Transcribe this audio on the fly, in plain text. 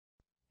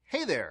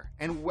Hey there,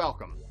 and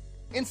welcome.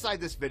 Inside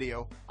this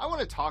video, I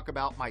want to talk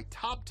about my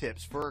top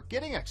tips for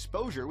getting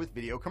exposure with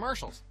video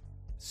commercials.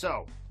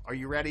 So, are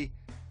you ready?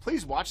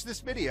 Please watch this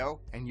video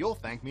and you'll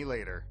thank me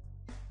later.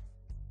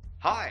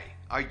 Hi,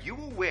 are you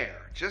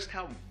aware just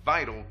how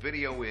vital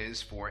video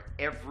is for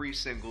every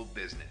single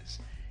business?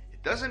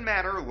 It doesn't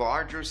matter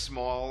large or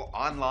small,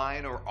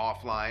 online or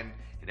offline,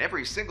 in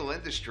every single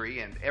industry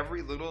and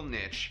every little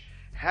niche,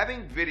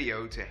 having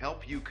video to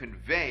help you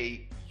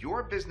convey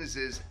your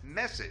business's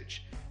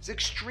message is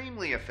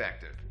extremely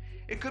effective.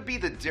 It could be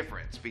the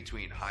difference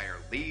between higher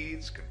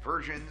leads,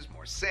 conversions,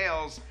 more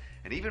sales,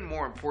 and even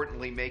more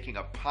importantly, making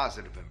a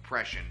positive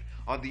impression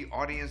on the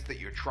audience that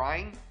you're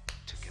trying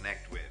to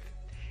connect with.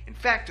 In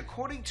fact,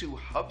 according to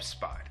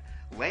HubSpot,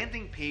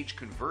 landing page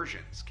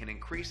conversions can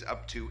increase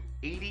up to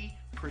 80%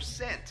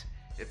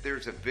 if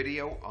there's a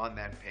video on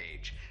that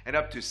page, and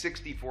up to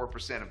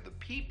 64% of the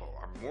people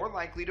are more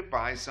likely to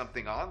buy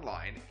something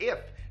online if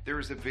there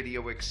is a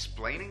video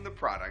explaining the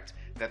product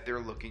that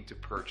they're looking to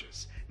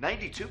purchase.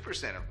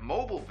 92% of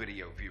mobile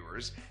video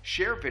viewers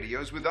share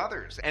videos with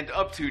others, and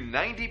up to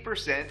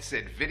 90%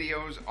 said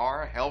videos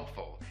are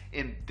helpful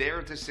in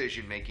their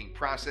decision-making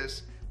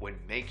process when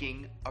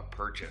making a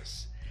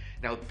purchase.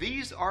 Now,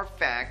 these are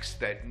facts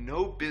that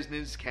no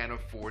business can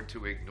afford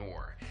to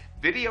ignore.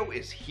 Video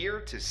is here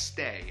to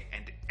stay,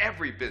 and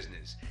every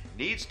business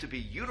needs to be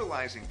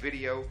utilizing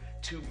video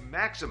to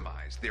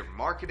maximize their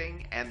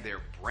marketing and their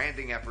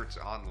branding efforts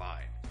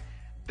online.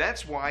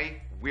 That's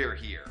why we're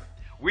here.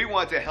 We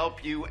want to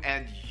help you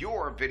and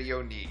your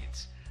video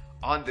needs.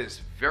 On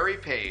this very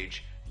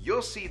page,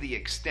 you'll see the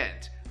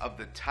extent of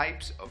the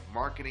types of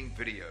marketing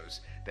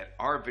videos that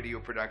our video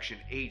production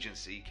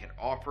agency can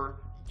offer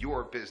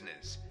your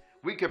business.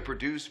 We can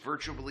produce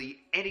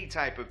virtually any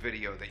type of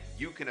video that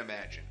you can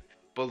imagine.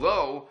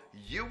 Below,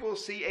 you will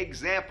see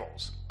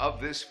examples of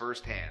this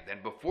firsthand.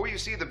 And before you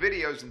see the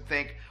videos and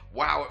think,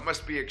 wow, it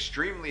must be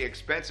extremely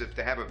expensive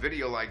to have a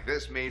video like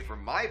this made for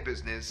my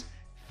business,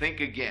 think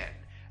again.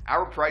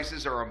 Our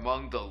prices are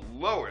among the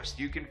lowest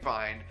you can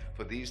find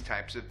for these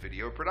types of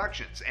video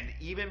productions. And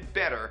even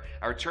better,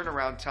 our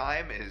turnaround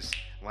time is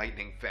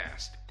lightning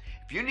fast.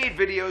 If you need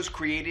videos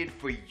created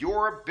for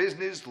your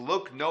business,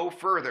 look no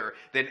further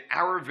than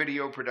our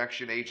video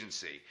production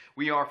agency.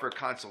 We offer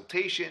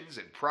consultations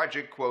and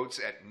project quotes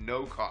at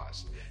no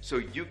cost, so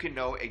you can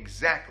know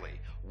exactly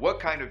what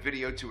kind of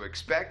video to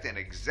expect and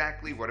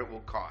exactly what it will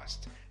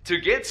cost. To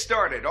get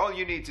started, all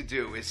you need to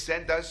do is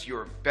send us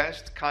your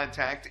best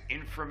contact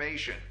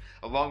information,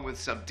 along with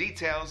some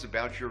details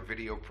about your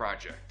video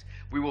project.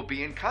 We will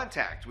be in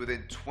contact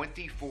within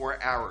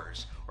 24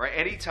 hours, or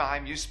any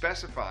time you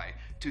specify,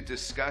 to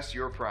discuss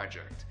your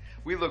project.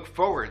 We look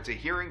forward to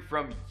hearing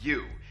from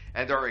you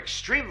and are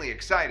extremely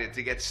excited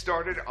to get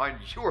started on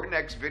your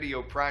next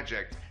video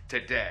project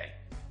today.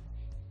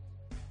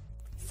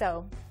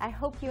 So, I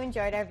hope you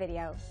enjoyed our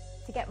video.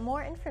 To get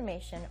more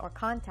information or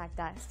contact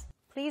us,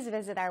 please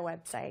visit our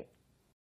website.